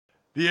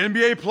The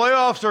NBA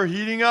playoffs are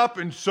heating up,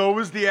 and so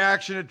is the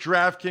action at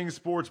DraftKings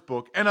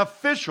Sportsbook, an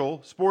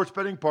official sports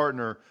betting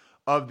partner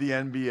of the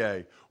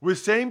NBA. With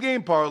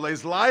same-game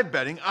parlays, live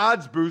betting,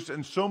 odds boosts,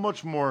 and so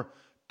much more,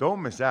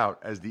 don't miss out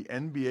as the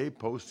NBA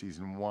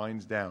postseason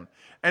winds down.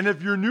 And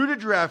if you're new to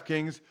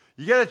DraftKings,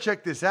 you got to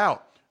check this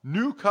out.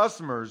 New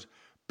customers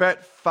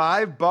bet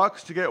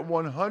 $5 to get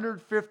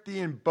 150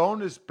 in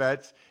bonus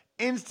bets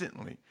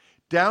instantly.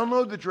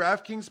 Download the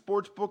DraftKings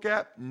Sportsbook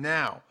app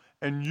now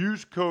and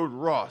use code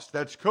Ross.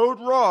 That's code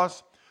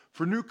Ross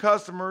for new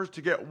customers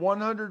to get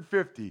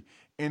 150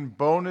 in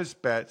bonus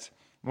bets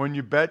when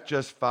you bet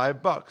just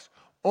 $5.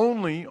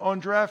 Only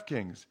on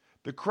DraftKings.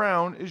 The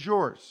crown is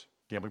yours.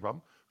 Gambling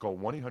problem? Call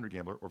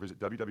 1-800-GAMBLER or visit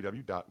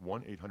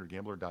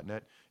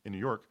www.1800gambler.net. In New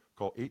York,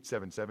 call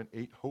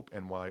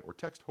 877-8-HOPE-NY or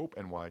text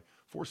HOPE-NY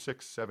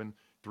 467-369.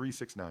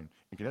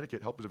 In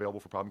Connecticut, help is available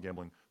for problem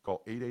gambling.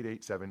 Call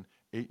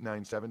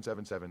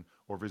 888-7-897-7777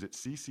 or visit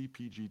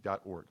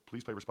ccpg.org.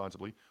 Please play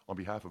responsibly. On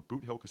behalf of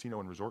Boot Hill Casino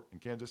and Resort in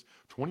Kansas,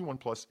 21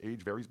 plus,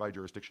 age varies by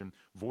jurisdiction,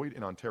 void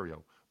in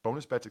Ontario.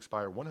 Bonus bets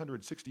expire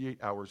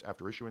 168 hours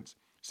after issuance.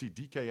 See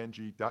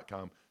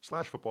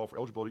dkng.com/football for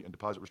eligibility and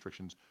deposit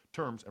restrictions,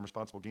 terms, and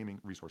responsible gaming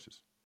resources.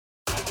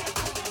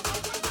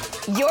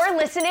 You're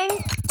listening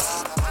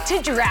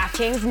to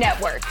DraftKings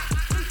Network.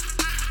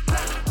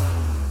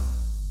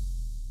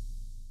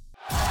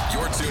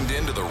 You're tuned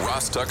in to the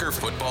Ross Tucker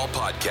Football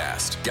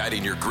Podcast.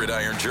 Guiding your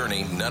gridiron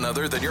journey, none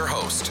other than your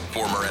host,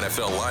 former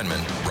NFL lineman,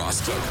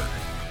 Ross Tucker.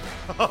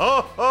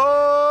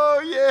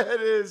 Oh, yeah,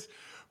 it is.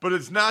 But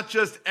it's not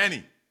just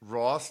any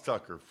Ross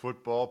Tucker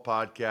Football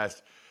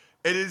Podcast.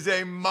 It is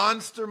a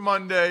Monster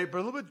Monday, but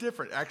a little bit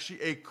different.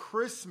 Actually, a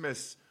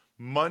Christmas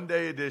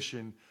Monday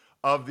edition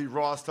of the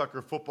Ross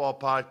Tucker Football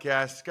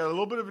Podcast. It's got a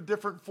little bit of a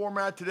different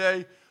format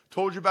today.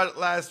 Told you about it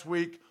last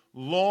week.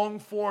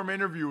 Long-form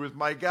interview with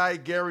my guy,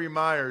 Gary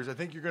Myers. I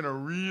think you're going to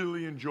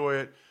really enjoy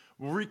it.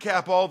 We'll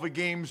recap all the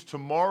games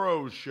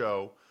tomorrow's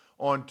show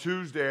on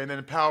Tuesday and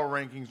then power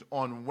rankings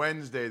on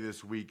Wednesday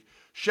this week.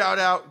 Shout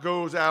out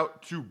goes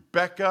out to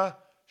Becca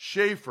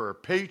Schaefer,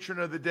 patron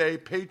of the day,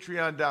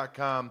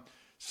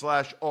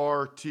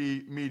 patreon.com/RT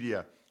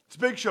Media. It's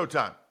Big Show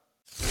time.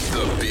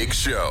 The Big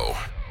Show.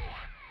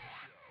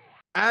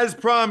 As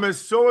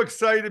promised, so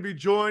excited to be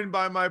joined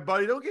by my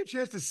buddy. Don't get a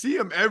chance to see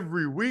him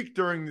every week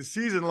during the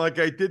season like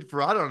I did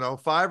for,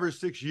 5 or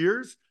 6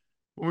 years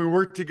when we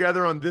worked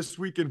together on This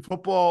Week in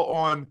Football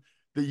on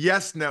the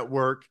Yes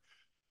Network.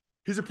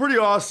 He's a pretty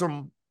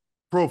awesome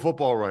pro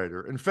football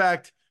writer. In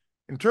fact,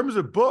 in terms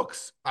of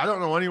books, I don't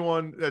know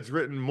anyone that's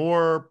written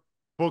more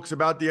books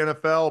about the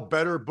NFL,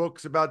 better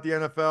books about the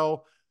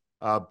NFL,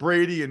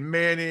 Brady and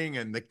Manning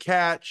and The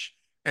Catch.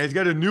 And he's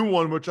got a new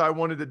one, which I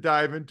wanted to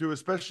dive into,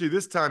 especially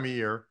this time of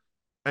year.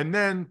 And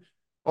then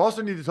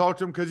also need to talk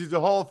to him because he's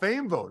a Hall of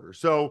Fame voter.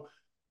 So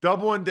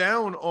doubling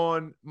down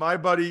on my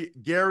buddy,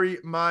 Gary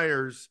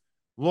Myers,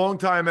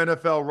 longtime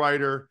NFL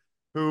writer,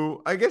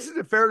 who I guess is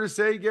it fair to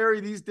say,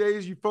 Gary, these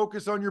days you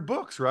focus on your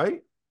books,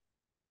 right?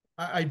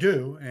 I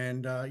do.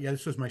 And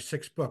this was my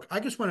 6th book. I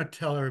just want to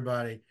tell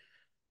everybody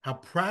how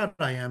proud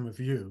I am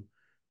of you,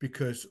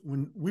 because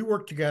when we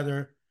worked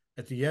together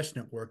at the Yes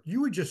Network,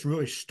 you were just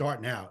really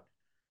starting out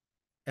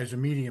as a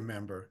media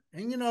member.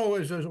 And,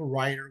 as a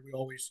writer, we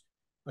always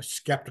are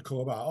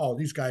skeptical about,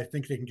 these guys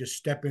think they can just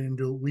step in and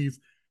do what we've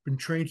been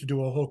trained to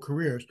do our whole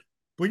careers.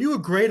 But you were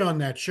great on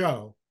that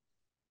show.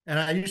 And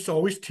I used to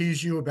always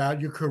tease you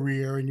about your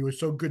career, and you were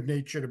so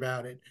good-natured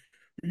about it.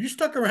 You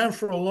stuck around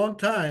for a long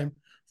time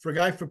for a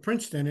guy for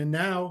Princeton, and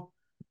now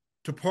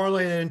to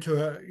parlay it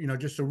into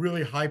just a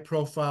really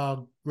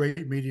high-profile,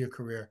 great media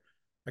career.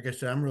 Like I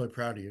said, I'm really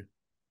proud of you.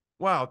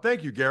 Wow.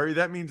 Thank you, Gary.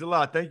 That means a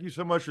lot. Thank you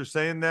so much for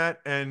saying that.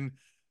 And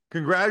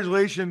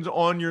congratulations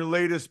on your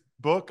latest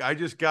book. I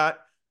just got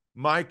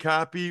my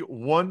copy,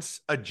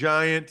 Once a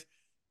Giant.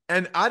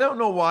 And I don't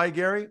know why,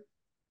 Gary,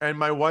 and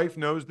my wife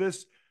knows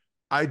this,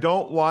 I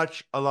don't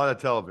watch a lot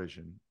of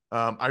television.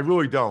 I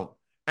really don't.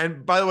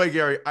 And by the way,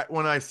 Gary,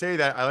 when I say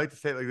that, I like to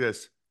say it like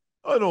this.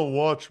 I don't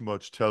watch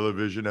much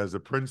television as a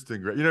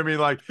Princeton grad. You know what I mean?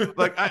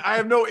 Like I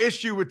have no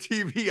issue with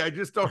TV. I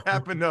just don't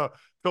happen to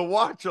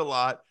watch a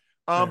lot.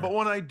 But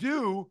when I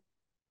do,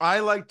 I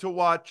like to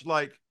watch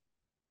like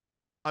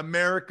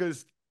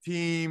America's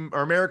Team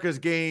or America's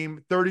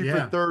Game, 30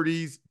 for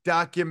 30s,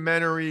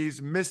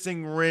 documentaries,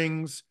 missing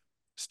rings,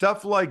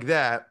 stuff like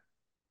that.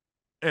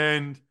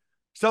 And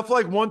stuff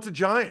like Once a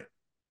Giant,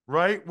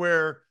 right?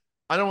 Where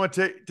I don't want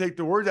to take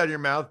the words out of your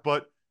mouth,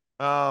 but,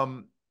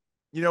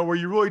 where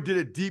you really did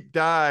a deep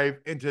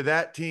dive into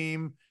that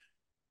team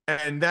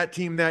and that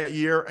team that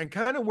year and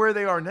kind of where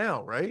they are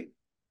now, right?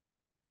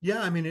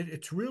 Yeah, I mean,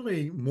 it's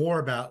really more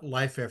about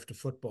life after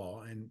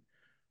football. And,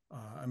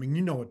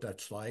 you know what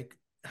that's like,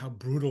 how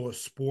brutal a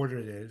sport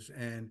it is.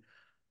 And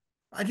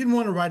I didn't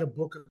want to write a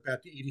book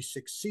about the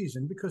 86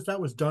 season because that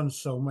was done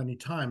so many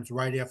times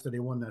right after they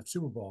won that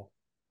Super Bowl.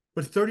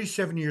 But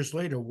 37 years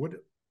later, what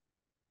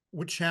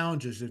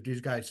challenges did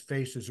these guys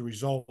face as a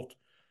result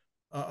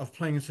of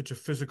playing in such a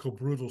physical,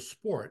 brutal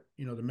sport?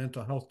 The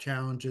mental health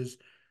challenges,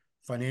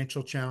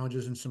 financial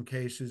challenges in some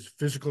cases,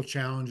 physical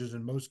challenges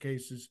in most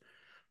cases.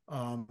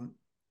 Um,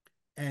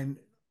 and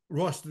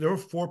Ross, there are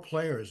four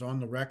players on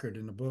the record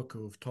in the book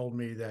who have told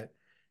me that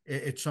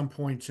at some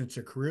point since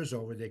their career's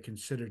over, they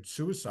considered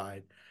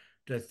suicide,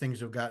 that things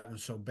had gotten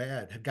so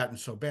bad.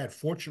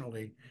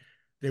 Fortunately,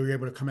 they were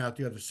able to come out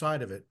the other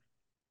side of it.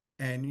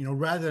 And,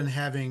 rather than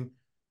having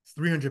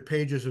 300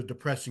 pages of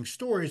depressing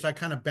stories, I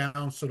kind of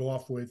bounced it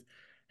off with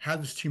how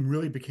this team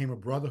really became a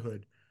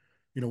brotherhood,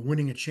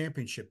 winning a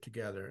championship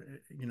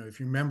together. If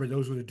you remember,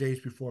 those were the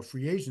days before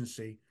free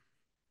agency.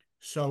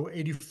 So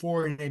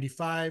 84 and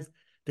 85,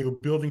 they were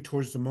building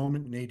towards the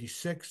moment in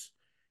 86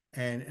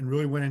 and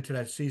really went into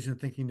that season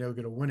thinking they were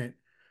going to win it.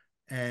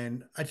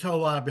 And I tell a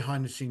lot of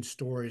behind the scenes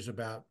stories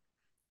about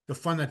the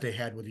fun that they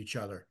had with each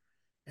other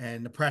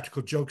and the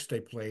practical jokes they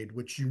played,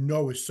 which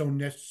is so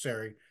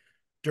necessary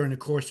during the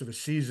course of a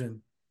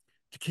season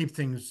to keep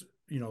things,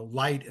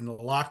 light in the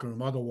locker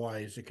room.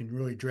 Otherwise, it can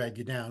really drag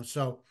you down.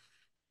 So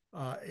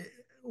uh,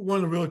 one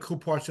of the really cool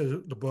parts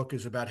of the book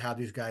is about how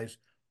these guys,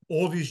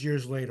 all these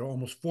years later,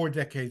 almost 4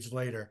 decades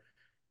later,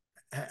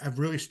 have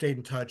really stayed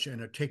in touch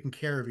and are taking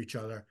care of each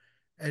other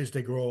as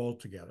they grow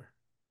old together.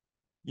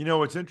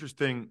 It's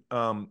interesting,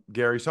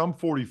 Gary. So I'm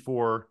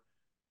 44.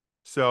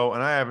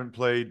 And I haven't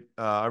played.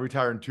 I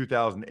retired in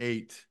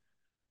 2008.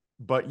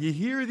 But you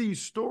hear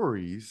these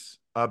stories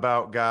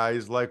about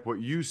guys like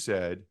what you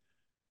said,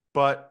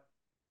 but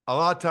a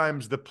lot of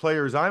times the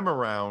players I'm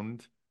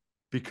around,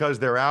 because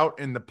they're out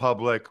in the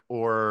public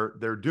or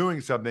they're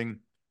doing something,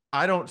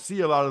 I don't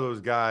see a lot of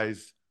those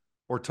guys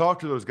or talk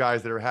to those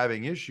guys that are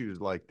having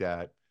issues like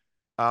that.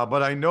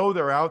 But I know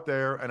they're out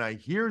there and I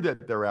hear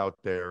that they're out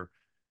there.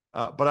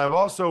 But I've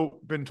also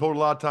been told a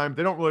lot of times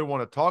they don't really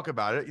want to talk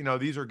about it.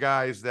 These are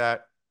guys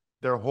that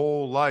their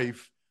whole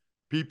life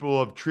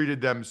people have treated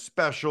them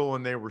special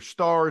and they were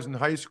stars in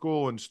high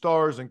school and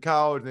stars in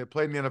college and they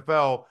played in the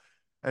NFL.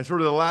 And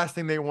sort of the last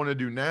thing they want to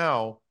do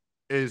now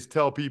is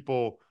tell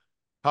people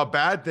how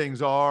bad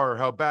things are or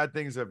how bad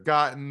things have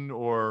gotten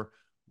or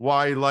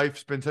why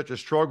life's been such a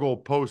struggle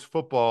post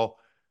football.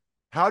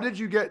 How did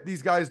you get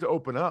these guys to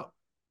open up?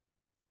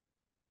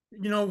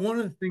 One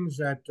of the things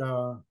that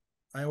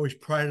I always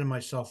prided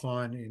myself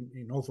on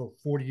in over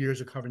 40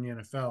 years of covering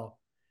the NFL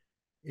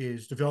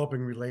is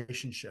developing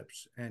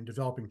relationships and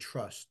developing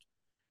trust.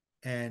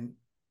 And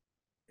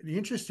the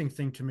interesting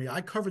thing to me,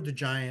 I covered the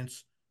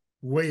Giants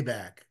way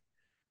back,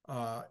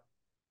 uh,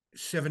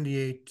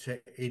 78 to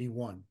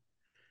 81.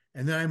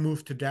 And then I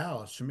moved to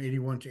Dallas from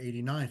 81 to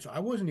 89. So I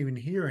wasn't even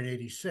here in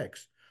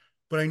 86,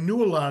 but I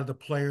knew a lot of the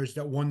players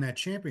that won that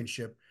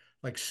championship,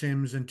 like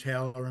Sims and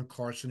Taylor and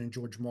Carson and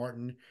George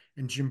Martin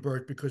and Jim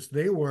Burt, because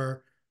they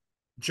were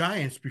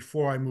Giants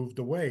before I moved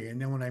away. And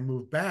then when I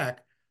moved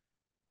back,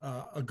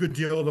 a good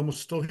deal of them was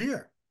still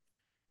here.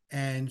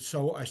 And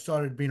so I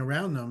started being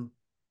around them,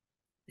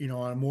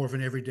 on a more of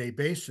an everyday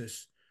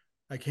basis.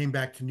 I came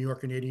back to New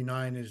York in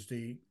 89 as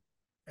the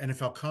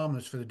NFL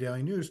columnist for the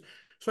Daily News.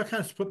 So I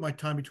kind of split my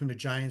time between the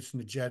Giants and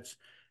the Jets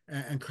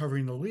and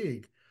covering the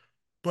league.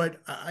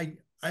 But I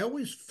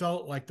always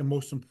felt like the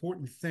most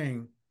important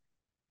thing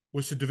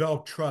was to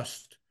develop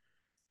trust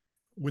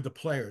with the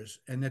players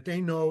and that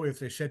they know if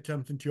they said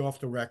something to you off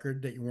the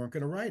record that you weren't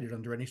going to write it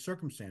under any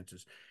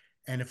circumstances.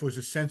 And if it was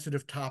a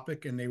sensitive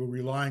topic and they were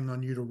relying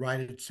on you to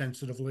write it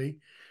sensitively,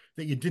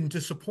 that you didn't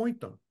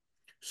disappoint them.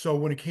 So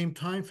when it came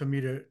time for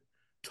me to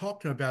talk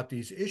to them about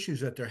these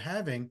issues that they're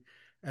having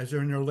as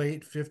they're in their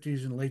late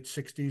 50s and late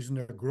 60s and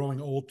they're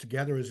growing old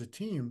together as a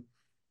team,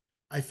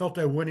 I felt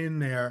I went in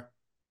there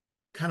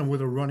kind of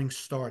with a running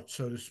start,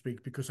 so to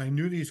speak, because I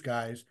knew these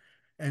guys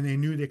and they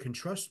knew they can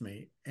trust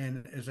me.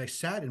 And as I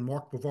sat in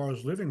Mark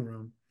Bavaro's living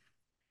room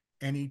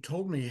and he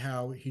told me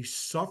how he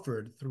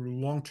suffered through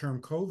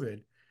long-term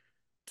COVID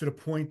to the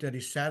point that he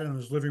sat in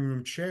his living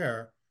room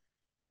chair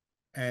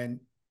and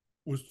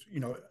was,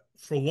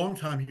 for a long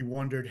time, he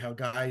wondered how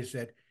guys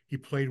that he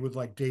played with,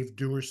 like Dave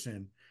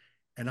Duerson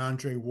and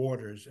Andre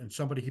Waters, and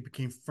somebody he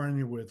became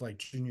friendly with, like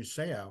Junior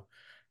Seau,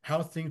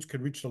 how things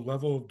could reach the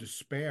level of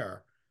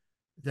despair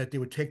that they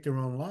would take their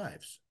own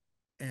lives.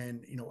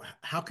 And,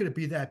 how could it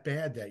be that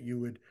bad that you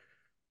would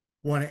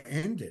want to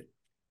end it?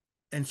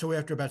 And so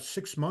after about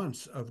 6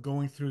 months of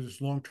going through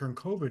this long-term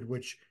COVID,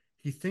 which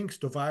he thinks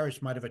the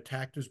virus might have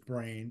attacked his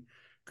brain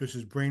because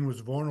his brain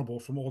was vulnerable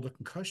from all the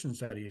concussions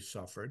that he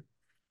suffered,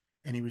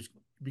 and he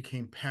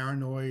became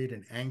paranoid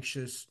and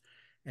anxious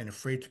and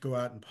afraid to go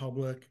out in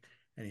public,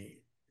 and he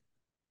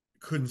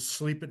couldn't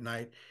sleep at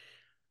night.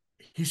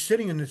 He's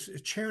sitting in this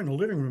chair in the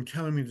living room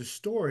telling me the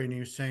story, and he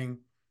was saying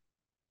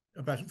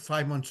about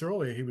 5 months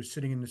earlier, he was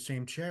sitting in the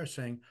same chair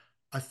saying,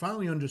 I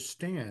finally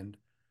understand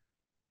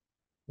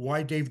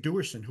why Dave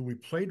Duerson, who we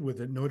played with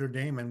at Notre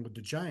Dame and with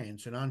the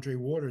Giants, and Andre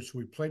Waters, who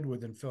we played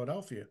with in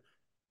Philadelphia,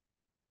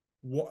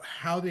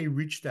 how they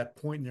reached that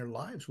point in their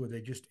lives where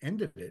they just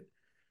ended it.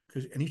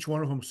 And each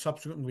one of them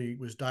subsequently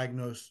was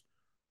diagnosed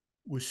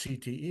with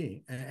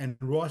CTE. And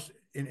Ross,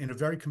 in a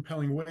very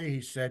compelling way,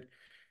 he said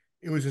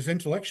it was his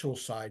intellectual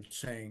side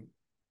saying,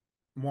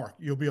 Mark,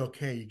 you'll be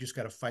okay. You just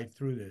got to fight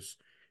through this.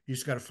 You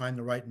just got to find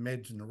the right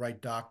meds and the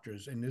right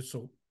doctors, and this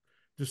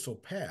will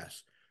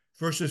pass.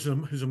 Versus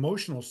his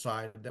emotional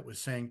side that was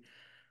saying,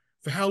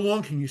 for how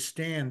long can you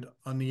stand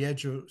on the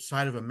edge of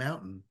side of a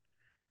mountain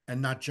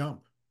and not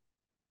jump?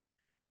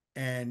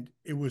 And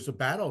it was a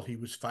battle he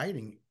was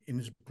fighting in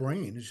his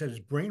brain. He said his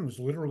brain was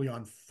literally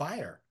on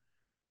fire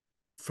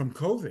from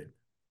COVID.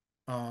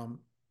 Um,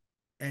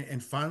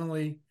 and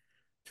finally,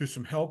 through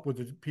some help with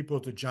the people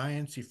at the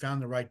Giants, he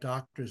found the right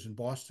doctors in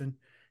Boston.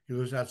 He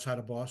lives outside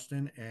of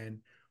Boston and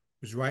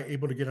was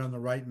able to get on the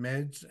right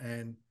meds.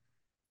 And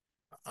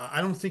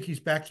I don't think he's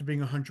back to being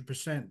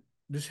 100%.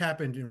 This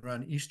happened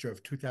around Easter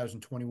of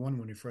 2021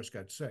 when he first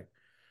got sick.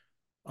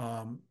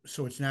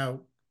 So it's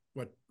now,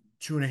 what,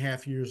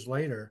 2.5 years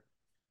later.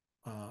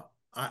 Uh,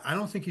 I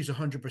don't think he's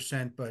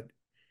 100%, but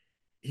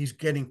he's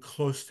getting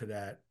close to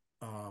that.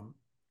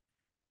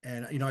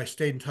 And, I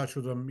stayed in touch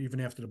with him even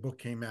after the book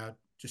came out,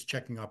 just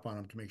checking up on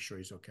him to make sure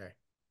he's okay.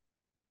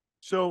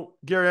 So,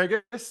 Gary, I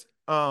guess,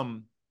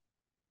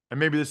 and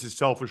maybe this is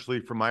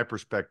selfishly from my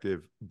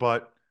perspective,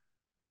 but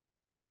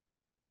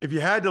if you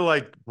had to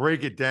like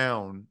break it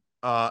down,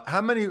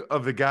 how many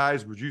of the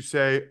guys would you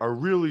say are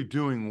really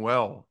doing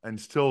well and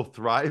still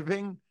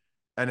thriving?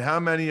 And how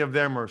many of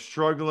them are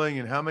struggling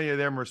and how many of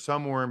them are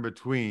somewhere in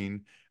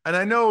between? And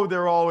I know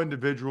they're all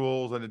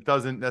individuals and it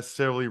doesn't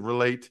necessarily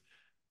relate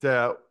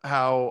to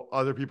how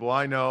other people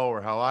I know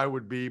or how I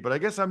would be, but I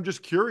guess I'm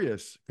just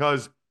curious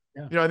because,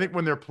 Yeah. I think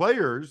when they're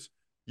players,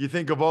 you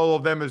think of all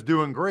of them as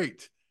doing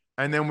great.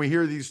 And then we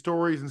hear these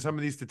stories and some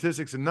of these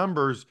statistics and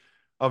numbers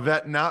of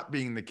that not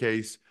being the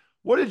case.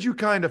 What did you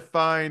kind of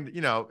find,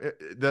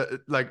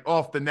 the like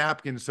off the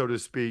napkin, so to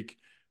speak,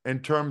 in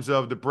terms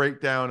of the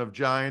breakdown of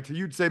Giants?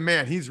 You'd say,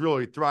 man, he's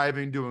really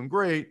thriving, doing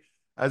great,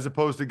 as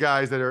opposed to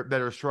guys that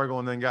are struggling,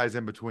 and then guys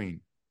in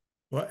between.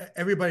 Well,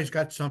 everybody's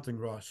got something,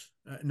 Ross.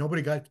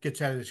 Nobody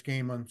gets out of this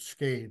game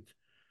unscathed.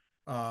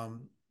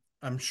 Um,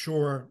 I'm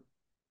sure,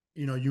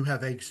 you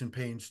have aches and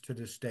pains to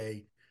this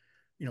day,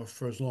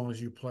 for as long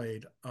as you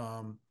played.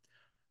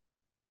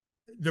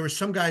 There were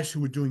some guys who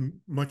were doing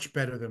much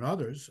better than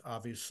others,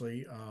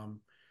 obviously,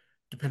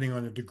 depending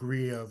on the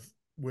degree of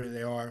where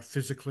they are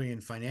physically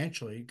and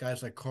financially.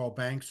 Guys like Carl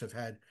Banks have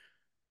had,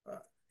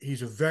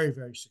 he's a very,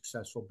 very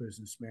successful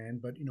businessman,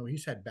 but,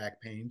 he's had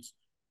back pains.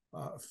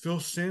 Phil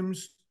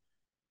Simms,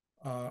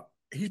 uh,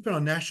 he's been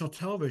on national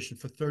television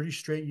for 30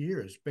 straight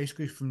years,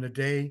 basically from the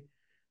day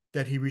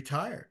that he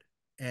retired.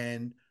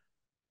 And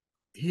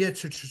he had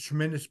such a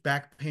tremendous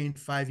back pain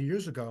 5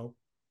 years ago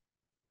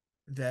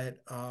that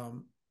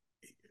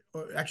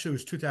actually it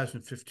was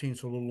 2015,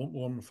 so a little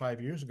more than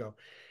 5 years ago.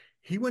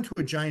 He went to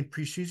a Giant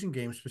preseason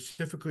game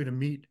specifically to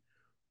meet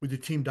with the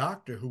team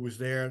doctor who was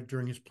there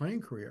during his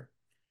playing career.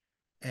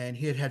 And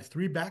he had had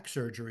 3 back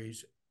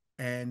surgeries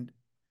and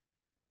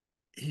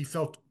he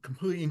felt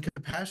completely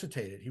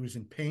incapacitated. He was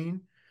in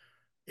pain.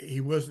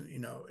 He wasn't,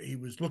 he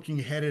was looking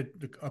ahead at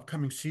the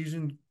upcoming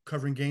season,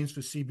 covering games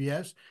for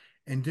CBS,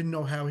 and didn't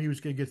know how he was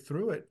going to get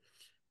through it.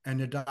 And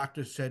the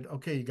doctor said,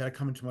 okay, you got to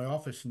come into my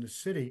office in the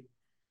city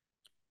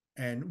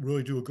and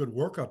really do a good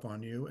workup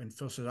on you. And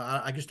Phil said,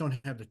 I just don't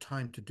have the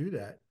time to do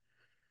that.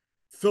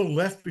 Phil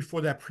left before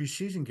that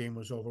preseason game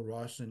was over,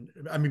 Ross. And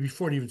I mean,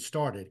 before it even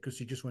started, because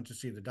he just went to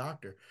see the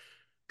doctor.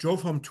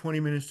 Drove home 20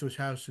 minutes to his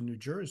house in New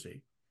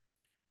Jersey.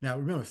 Now,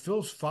 remember,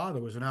 Phil's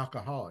father was an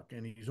alcoholic,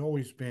 and he's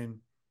always been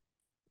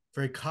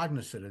very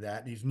cognizant of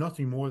that. And he's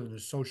nothing more than a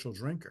social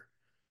drinker.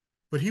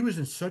 But he was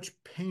in such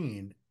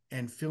pain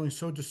and feeling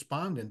so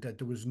despondent that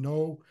there was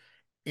no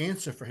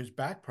answer for his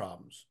back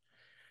problems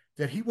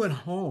that he went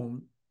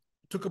home,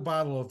 took a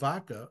bottle of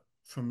vodka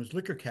from his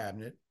liquor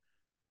cabinet,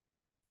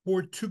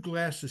 poured 2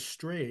 glasses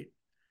straight,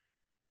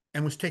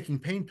 and was taking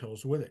pain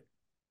pills with it,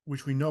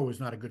 which we know is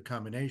not a good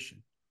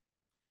combination.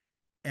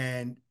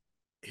 And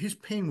his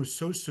pain was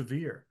so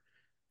severe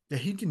that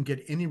he didn't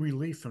get any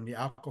relief from the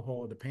alcohol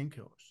or the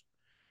painkillers.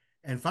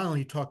 And finally,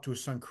 he talked to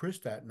his son, Chris,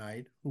 that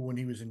night, who, when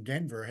he was in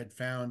Denver, had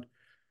found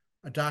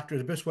a doctor.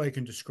 The best way I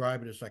can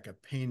describe it is like a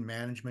pain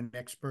management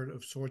expert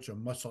of sorts, a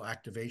muscle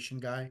activation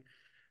guy.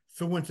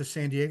 Phil went to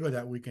San Diego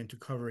that weekend to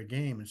cover a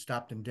game and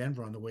stopped in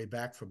Denver on the way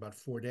back for about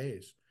 4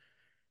 days.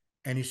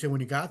 And he said when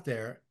he got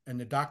there and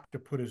the doctor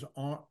put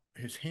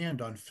his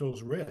hand on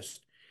Phil's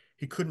wrist,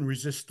 he couldn't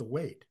resist the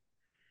weight.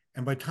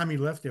 And by the time he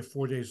left there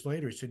 4 days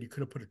later, he said you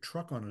could have put a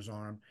truck on his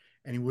arm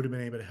and he would have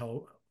been able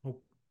to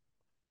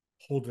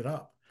hold it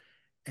up.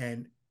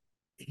 And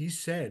he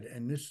said,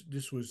 and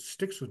this was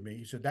sticks with me,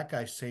 he said, that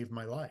guy saved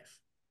my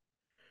life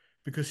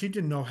because he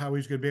didn't know how he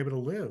was going to be able to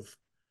live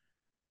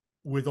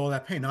with all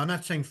that pain. Now, I'm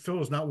not saying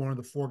Phil is not one of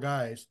the 4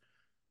 guys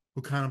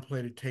who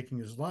contemplated taking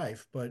his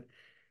life, but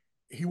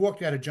he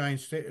walked out of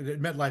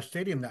MetLife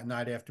Stadium that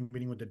night after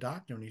meeting with the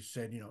doctor, and he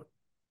said,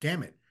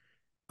 damn it,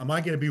 am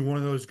I going to be one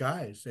of those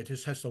guys that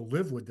just has to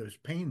live with this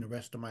pain the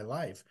rest of my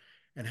life?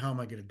 And how am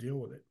I going to deal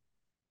with it?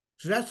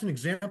 So that's an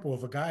example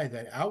of a guy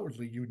that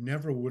outwardly you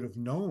never would have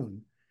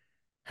known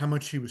how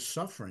much he was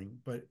suffering.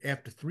 But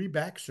after 3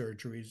 back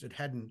surgeries, it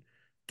hadn't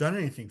done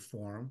anything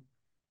for him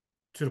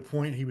to the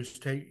point he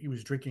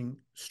was drinking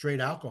straight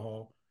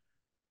alcohol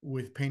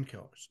with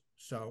painkillers.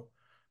 So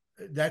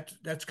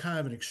that's kind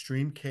of an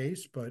extreme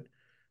case, but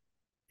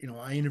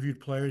I interviewed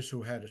players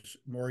who had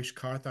Maurice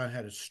Carthon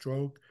had a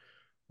stroke.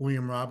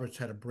 William Roberts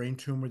had a brain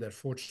tumor that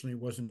fortunately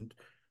wasn't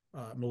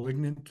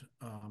malignant.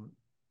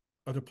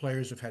 Other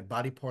players have had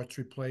body parts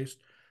replaced.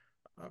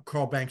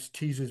 Carl Banks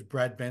teases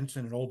Brad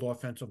Benson, an old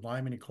offensive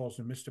lineman. He calls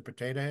him Mr.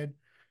 Potato Head.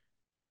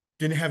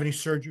 Didn't have any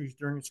surgeries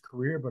during his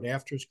career, but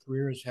after his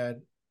career has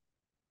had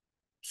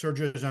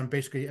surgeries on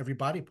basically every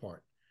body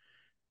part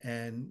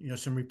and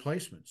some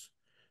replacements.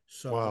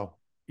 So, Wow.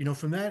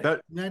 from that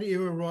That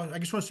era, Ross, I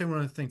just want to say one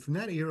other thing. From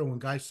that era when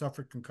guys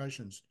suffered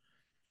concussions,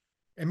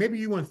 and maybe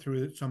you went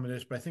through some of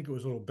this, but I think it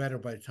was a little better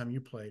by the time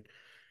you played.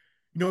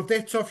 If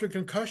they suffered a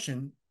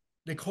concussion,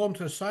 they called them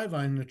to the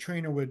sideline, and the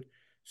trainer would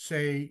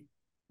say,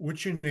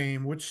 "What's your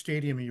name? What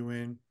stadium are you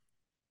in?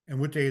 And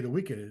what day of the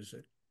week it is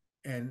it?"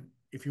 And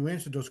if you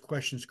answered those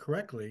questions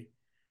correctly,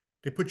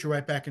 they put you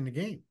right back in the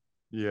game.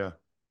 yeah.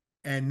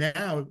 And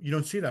now you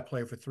don't see that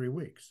player for 3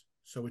 weeks.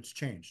 So it's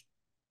changed.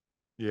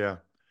 Yeah.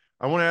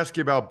 I want to ask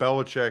you about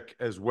Belichick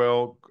as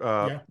well,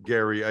 Yeah.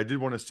 Gary. I did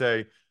want to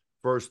say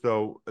first,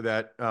 though,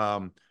 that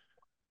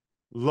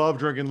love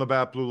drinking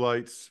Labatt Blue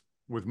Lights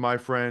with my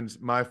friends,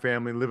 my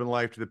family, living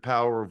life to the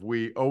power of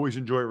we. Always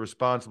enjoy it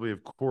responsibly.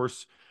 Of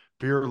course,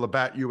 beer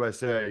Labatt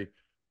USA,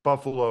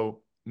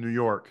 Buffalo, New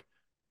York.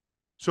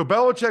 So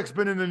Belichick's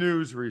been in the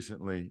news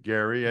recently,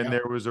 Gary, and Yeah.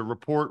 there was a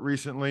report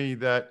recently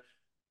that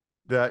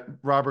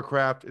Robert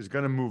Kraft is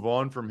going to move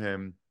on from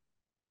him.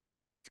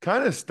 It's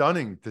kind of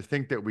stunning to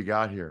think that we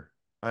got here.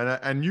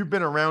 And you've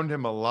been around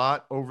him a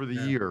lot over the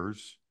Yeah.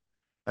 years,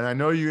 and I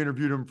know you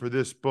interviewed him for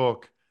this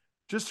book.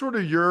 Just sort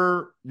of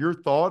your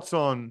thoughts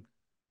on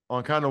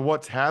kind of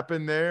what's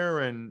happened there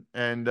and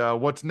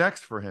what's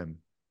next for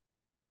him.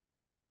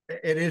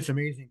 It is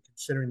amazing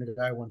considering the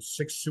guy won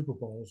 6 Super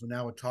Bowls, and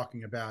now we're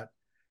talking about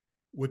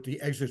what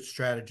the exit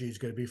strategy is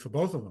going to be for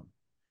both of them.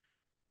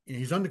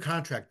 He's under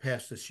contract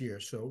past this year.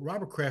 So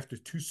Robert Kraft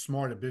is too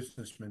smart a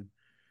businessman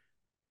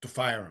to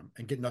fire him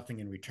and get nothing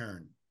in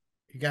return.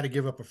 You got to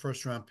give up a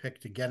first round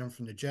pick to get him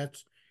from the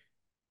Jets.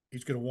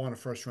 He's going to want a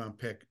first round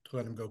pick to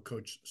let him go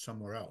coach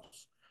somewhere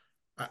else.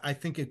 I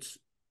think it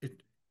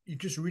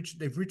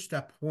they've reached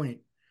that point,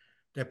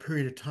 that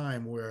period of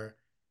time where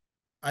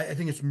I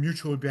think it's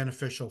mutually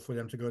beneficial for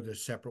them to go their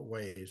separate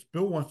ways.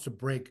 Bill wants to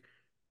break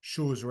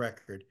Schuler's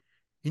record.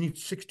 He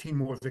needs 16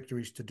 more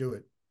victories to do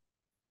it.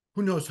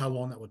 Who knows how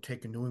long that will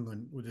take in New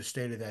England with the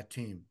state of that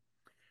team,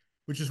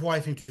 which is why I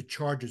think the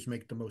Chargers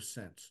make the most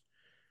sense.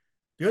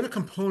 The other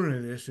component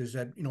of this is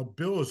that,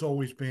 Bill has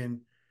always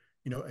been,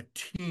 a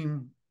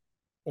team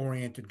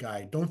oriented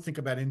guy. Don't think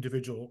about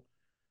individual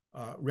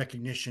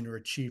recognition or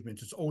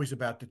achievements. It's always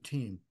about the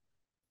team.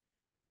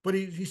 But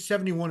he's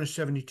 71 or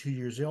 72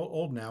 years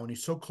old now, and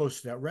he's so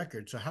close to that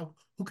record. So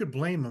who could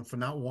blame him for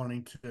not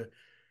wanting to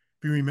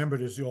be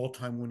remembered as the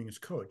all-time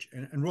winningest coach?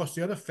 And Ross,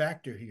 the other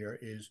factor here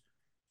is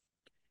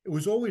it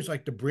was always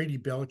like the Brady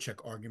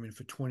Belichick argument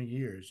for 20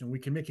 years, and we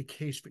can make a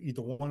case for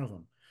either one of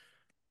them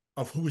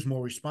of who is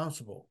more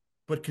responsible.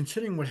 But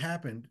considering what's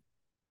happened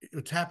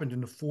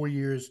in the 4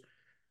 years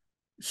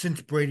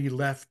since Brady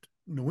left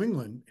New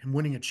England, him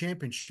winning a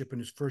championship in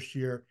his first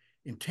year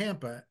in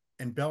Tampa,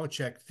 and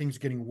Belichick, things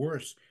getting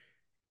worse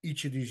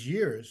each of these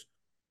years,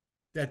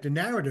 that the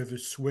narrative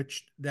is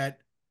switched that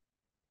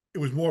it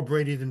was more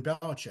Brady than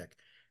Belichick.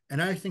 And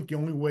I think the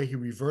only way he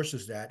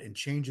reverses that and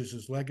changes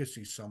his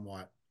legacy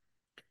somewhat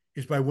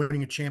is by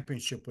winning a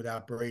championship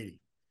without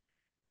Brady.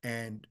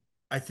 And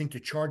I think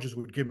the Chargers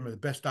would give him the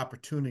best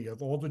opportunity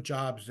of all the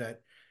jobs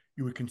that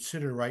you would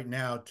consider right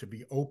now to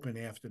be open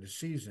after the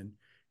season,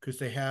 because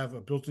they have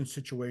a built-in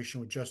situation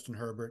with Justin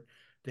Herbert.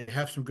 They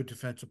have some good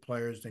defensive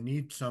players. They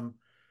need some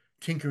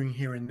tinkering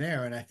here and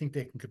there, and I think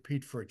they can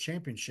compete for a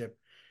championship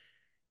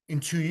in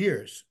 2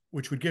 years,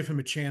 which would give him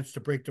a chance to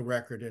break the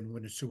record and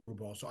win a Super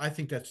Bowl. So I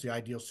think that's the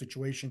ideal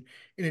situation,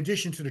 in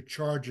addition to the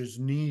Chargers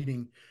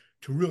needing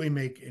to really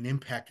make an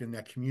impact in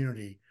that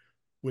community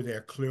where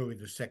they're clearly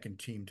the second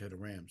team to the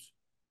Rams.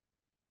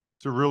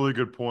 It's a really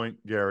good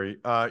point,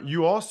 Gary.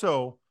 You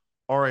also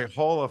are a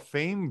Hall of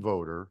Fame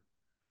voter,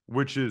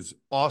 which is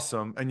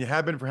awesome. And you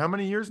have been for how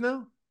many years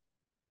now?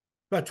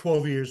 About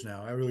 12 years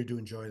now. I really do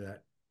enjoy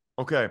that.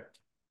 Okay.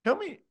 Tell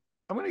me,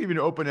 I'm going to give you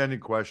an open-ended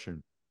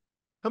question.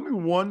 Tell me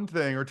one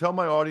thing, or tell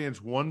my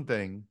audience one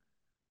thing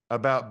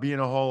about being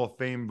a Hall of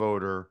Fame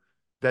voter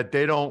that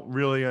they don't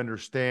really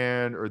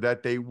understand or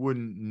that they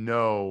wouldn't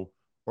know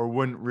or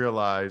wouldn't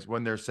realize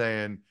when they're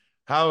saying,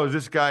 how is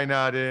this guy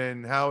not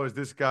in? How is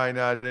this guy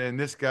not in?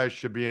 This guy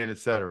should be in,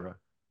 etc.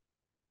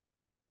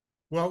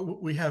 Well,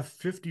 we have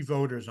 50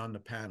 voters on the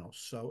panel,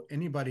 so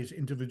anybody's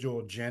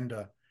individual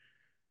agenda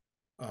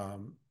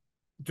um,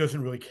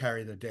 doesn't really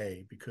carry the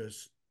day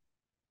because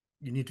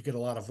you need to get a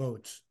lot of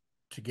votes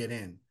to get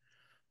in.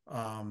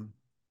 Um,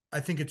 I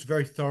think it's a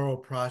very thorough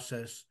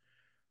process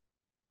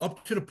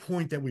up to the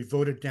point that we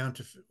voted down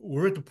to,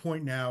 we're at the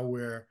point now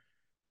where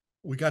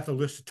we got the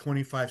list of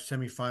 25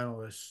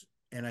 semifinalists,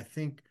 and I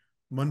think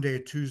Monday or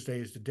Tuesday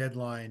is the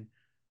deadline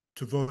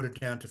to vote it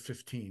down to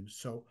 15.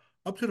 So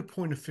up to the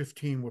point of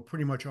 15, we're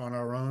pretty much on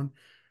our own.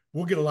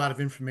 We'll get a lot of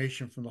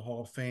information from the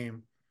Hall of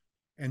Fame,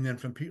 and then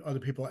from other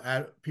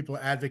people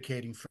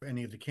advocating for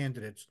any of the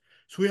candidates.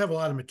 So we have a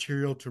lot of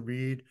material to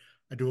read.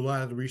 I do a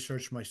lot of the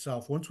research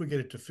myself. Once we get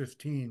it to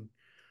 15,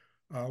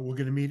 we're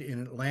going to meet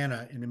in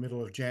Atlanta in the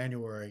middle of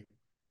January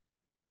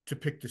to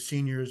pick the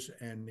seniors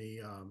and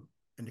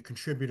the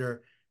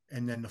contributor,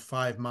 and then the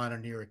 5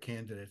 modern era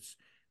candidates.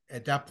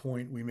 At that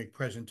point, we make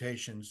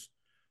presentations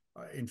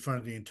in front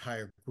of the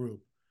entire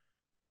group.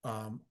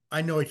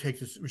 I know he takes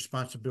this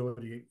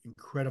responsibility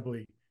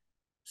incredibly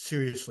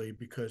seriously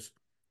because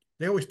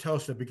they always tell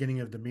us at the beginning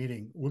of the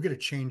meeting, we're going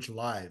to change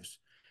lives.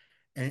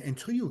 And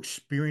until you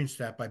experience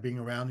that by being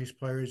around these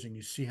players and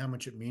you see how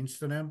much it means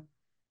to them,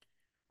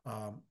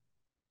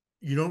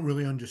 you don't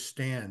really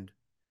understand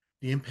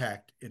the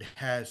impact it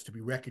has to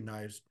be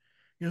recognized.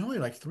 There's only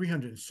like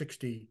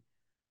 360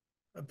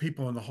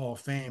 people in the Hall of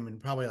Fame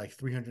and probably like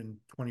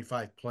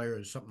 325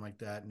 players, something like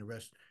that. And the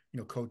rest,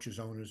 coaches,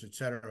 owners, et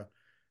cetera.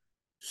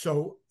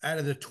 So out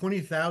of the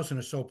 20,000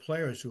 or so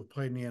players who have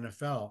played in the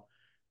NFL,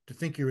 to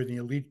think you're in the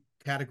elite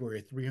category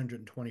of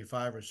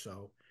 325 or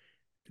so,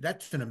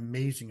 that's an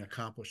amazing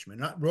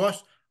accomplishment.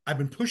 Ross, I've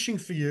been pushing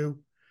for you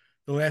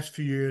the last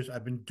few years.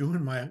 I've been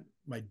doing my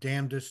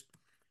damnedest.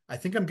 I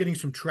think I'm getting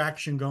some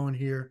traction going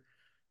here.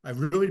 I've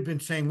really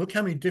been saying, look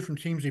how many different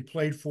teams he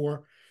played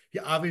for. He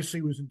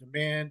obviously was in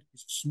demand.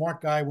 He's a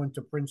smart guy, went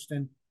to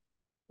Princeton.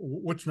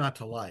 What's not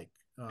to like?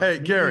 Hey,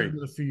 Gary,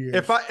 a few years.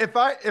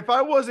 if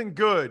I wasn't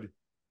good,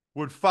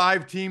 would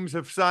 5 teams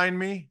have signed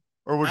me?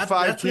 Or would 5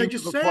 that's what I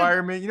teams just acquire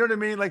said. me? You know what I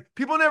mean? Like,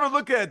 people never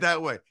look at it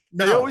that way.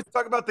 They No. always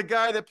talk about the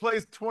guy that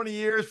plays 20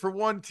 years for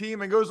one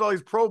team and goes to all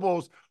these Pro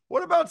Bowls.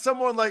 What about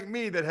someone like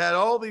me that had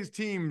all these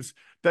teams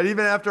that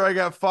even after I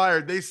got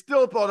fired, they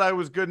still thought I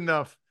was good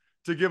enough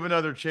to give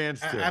another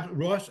chance to?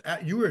 Ross,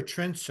 you were a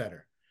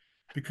trendsetter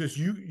because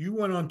you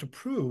went on to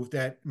prove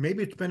that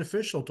maybe it's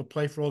beneficial to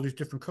play for all these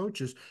different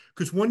coaches.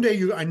 Because one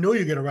day I know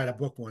you're going to write a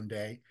book one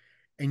day,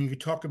 and you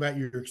could talk about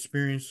your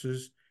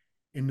experiences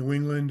in New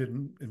England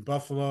and in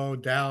Buffalo,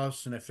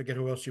 Dallas, and I forget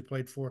who else you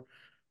played for.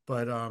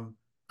 But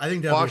I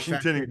think that'll be a Washington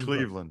and fascinating book.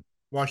 Cleveland.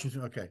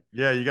 Washington, okay.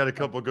 Yeah, you got a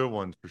couple good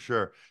ones for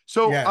sure.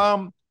 So,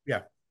 Yeah,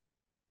 yeah.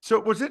 so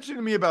what's interesting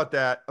to me about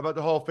the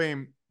Hall of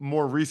Fame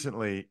more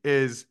recently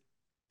is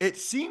it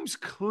seems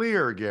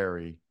clear,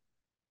 Gary,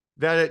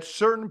 that at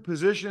certain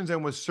positions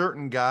and with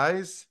certain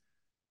guys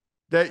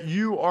that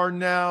you are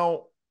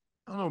now,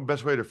 I don't know the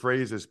best way to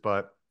phrase this,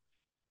 but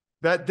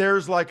that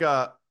there's like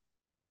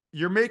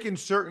you're making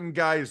certain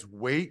guys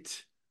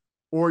wait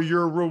or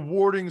you're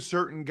rewarding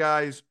certain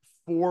guys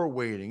for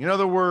waiting. In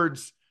other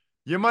words,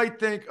 you might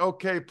think,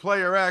 okay,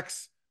 player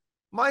X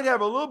might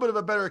have a little bit of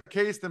a better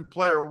case than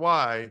player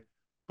Y,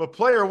 but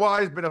player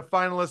Y has been a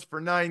finalist for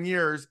 9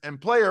 years,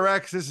 and player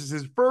X, this is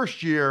his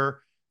first year,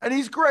 and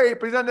he's great,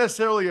 but he's not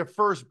necessarily a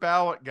first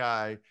ballot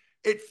guy.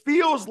 It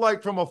feels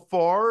like from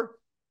afar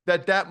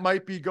that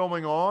might be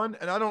going on,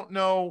 and I don't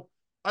know.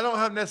 I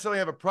don't necessarily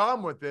have a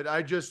problem with it.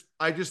 I just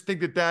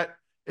think that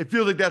it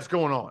feels like that's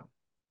going on.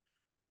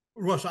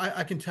 Ross,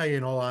 I can tell you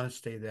in all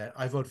honesty that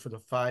I vote for the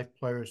 5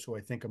 players who I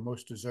think are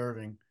most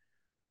deserving,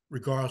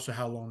 regardless of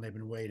how long they've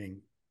been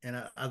waiting.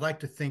 And I'd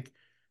like to think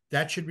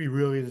that should be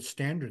really the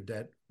standard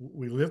that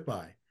we live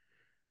by.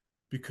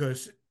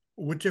 Because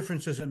what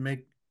difference does it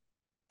make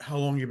how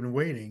long you've been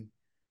waiting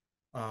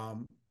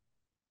um,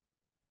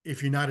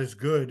 if you're not as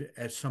good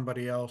as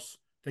somebody else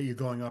that you're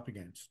going up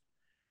against?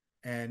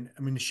 And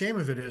I mean, the shame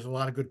of it is a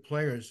lot of good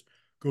players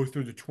go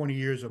through the 20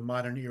 years of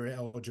modern era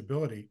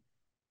eligibility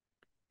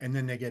and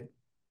then they get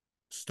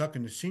stuck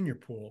in the senior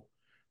pool,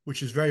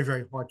 which is very,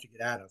 very hard to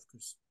get out of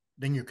because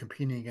then you're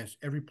competing against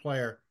every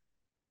player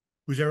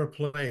who's ever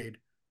played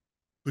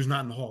who's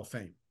not in the Hall of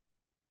Fame.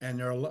 And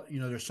there are,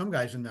 there's some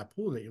guys in that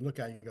pool that you look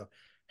at and you go,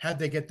 how'd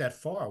they get that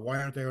far?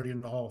 Why aren't they already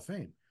in the Hall of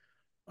Fame?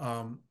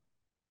 Um,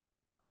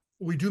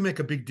 we do make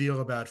a big deal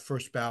about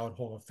first ballot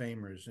Hall of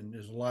Famers, and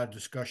there's a lot of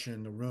discussion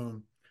in the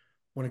room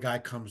when a guy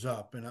comes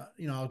up. And,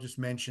 I'll just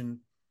mention,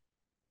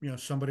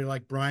 somebody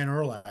like Brian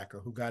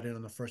Urlacher, who got in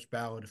on the first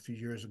ballot a few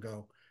years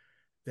ago,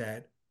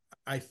 that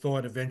I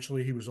thought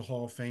eventually he was a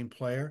Hall of Fame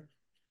player.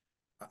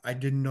 I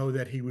didn't know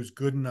that he was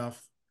good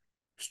enough,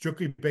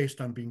 strictly based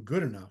on being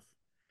good enough,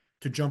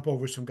 to jump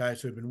over some guys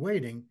who had been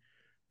waiting,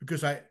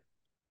 because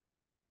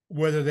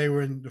whether they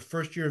were in the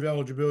first year of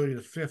eligibility,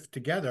 the 5th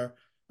together,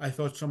 I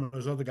thought some of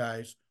those other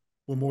guys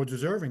were more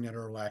deserving than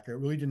Urlacher. It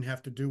really didn't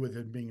have to do with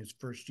him being his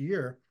first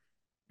year.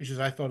 It's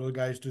just I thought other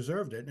guys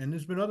deserved it. And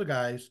there's been other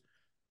guys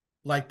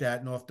like that.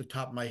 And off the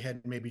top of my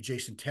head, maybe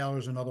Jason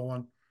Taylor's another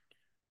one.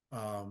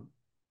 And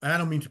I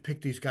don't mean to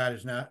pick these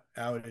guys out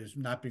as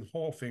not being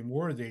Hall of Fame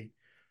worthy,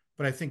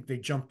 but I think they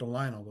jumped the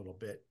line a little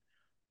bit.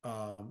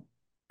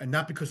 And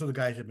not because other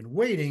guys have been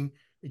waiting.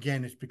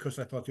 Again, it's because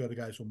I thought the other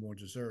guys were more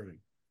deserving.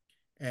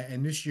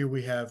 And this year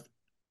we have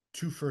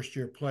 2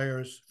 first-year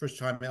players,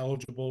 first-time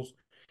eligibles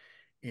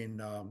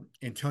in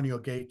Antonio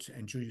Gates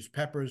and Julius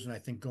Peppers. And I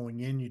think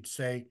going in, you'd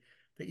say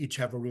they each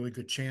have a really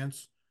good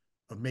chance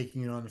of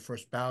making it on the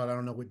first ballot. I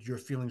don't know what your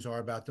feelings are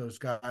about those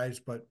guys,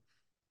 but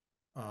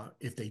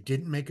If they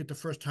didn't make it the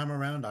first time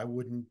around, I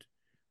wouldn't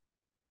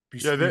be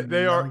Yeah, screaming and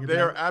yelling they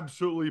are about it.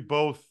 absolutely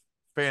both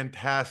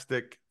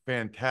fantastic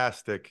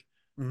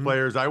Hmm.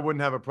 players. I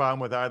wouldn't have a problem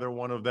with either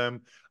one of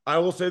them. I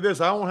will say this,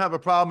 I won't have a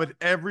problem if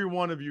every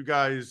one of you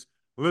guys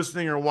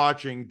listening or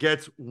watching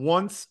gets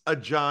Once a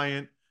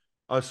Giant,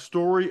 a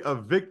story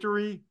of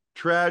victory,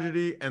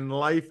 tragedy, and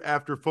life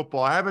after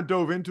football. I haven't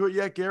dove into it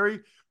yet, Gary,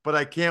 but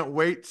I can't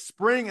wait.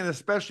 Spring and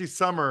especially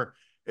summer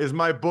is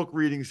my book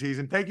reading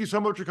season. Thank you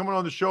so much for coming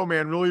on the show,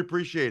 man. Really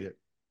appreciate it.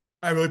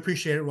 I really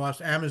appreciate it, Ross.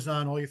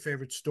 Amazon, all your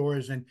favorite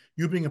stores, and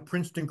you being a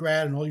Princeton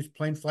grad and all these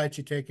plane flights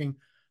you're taking,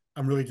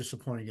 I'm really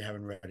disappointed you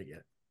haven't read it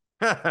yet.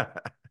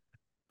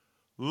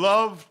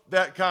 Love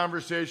that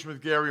conversation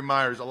with Gary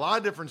Myers. A lot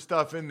of different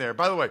stuff in there.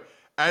 By the way,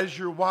 as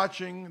you're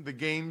watching the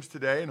games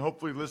today and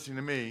hopefully listening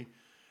to me,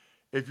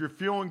 if you're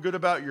feeling good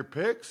about your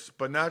picks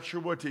but not sure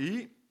what to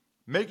eat,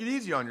 make it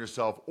easy on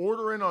yourself.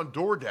 Order in on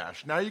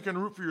DoorDash. Now you can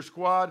root for your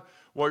squad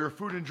while your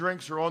food and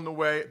drinks are on the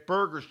way.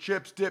 Burgers,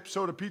 chips, dips,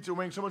 soda, pizza,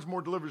 wings, so much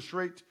more delivered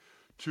straight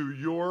to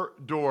your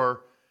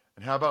door.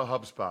 And how about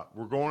HubSpot?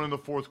 We're going in the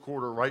fourth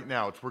quarter right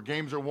now. It's where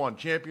games are won,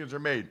 champions are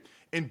made.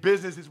 In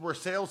business, it's where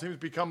sales teams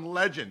become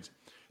legends.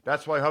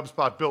 That's why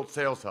HubSpot built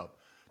Sales Hub.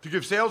 To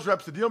give sales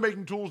reps the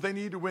deal-making tools they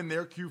need to win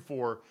their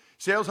Q4,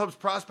 Sales Hub's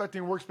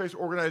prospecting workspace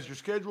organizes your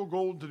schedule,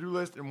 goal, and to-do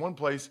list in one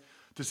place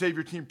to save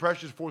your team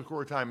precious fourth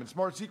quarter time. And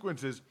smart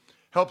sequences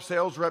help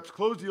sales reps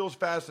close deals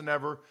fast than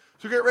ever.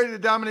 So get ready to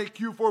dominate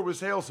Q4 with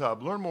Sales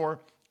Hub. Learn more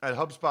at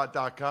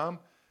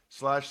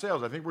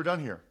HubSpot.com/sales. I think we're done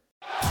here.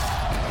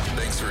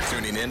 Thanks for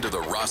tuning in to the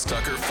Ross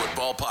Tucker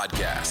Football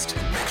Podcast.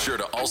 Make sure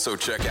to also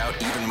check out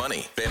Even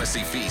Money,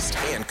 Fantasy Feast,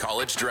 and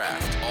College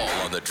Draft, all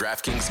on the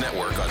DraftKings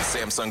Network on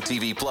Samsung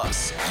TV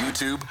Plus,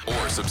 YouTube,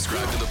 or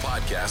subscribe to the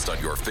podcast on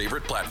your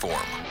favorite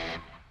platform.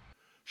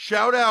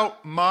 Shout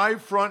out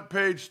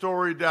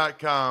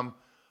myfrontpagestory.com.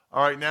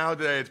 All right, now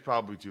today it's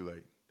probably too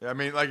late. I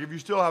mean, like if you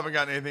still haven't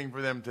gotten anything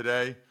for them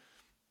today,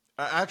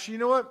 actually, you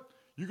know what?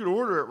 You could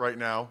order it right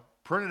now,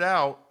 print it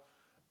out,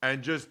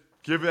 and just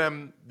give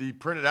them the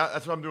printed out.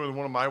 That's what I'm doing with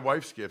one of my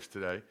wife's gifts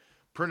today.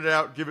 Print it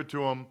out, give it to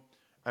them,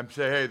 and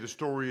say, hey, the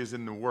story is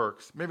in the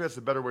works. Maybe that's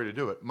a better way to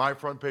do it.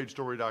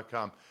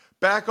 Myfrontpagestory.com.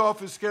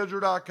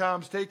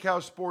 Backofficeschedule.com,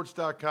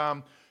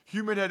 steakhousesports.com,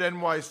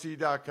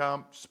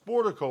 humanheadnyc.com,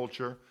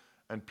 Sporticulture,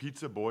 and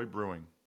Pizza Boy Brewing.